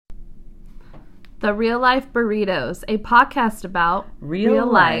The Real Life Burritos, a podcast about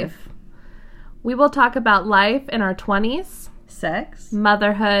real life. We will talk about life in our 20s, sex,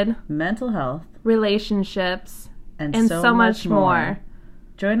 motherhood, mental health, relationships, and so much more.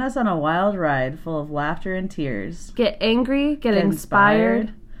 Join us on a wild ride full of laughter and tears. Get angry, get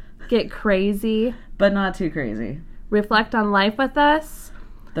inspired, get crazy, but not too crazy. Reflect on life with us.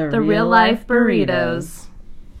 The Real Life Burritos.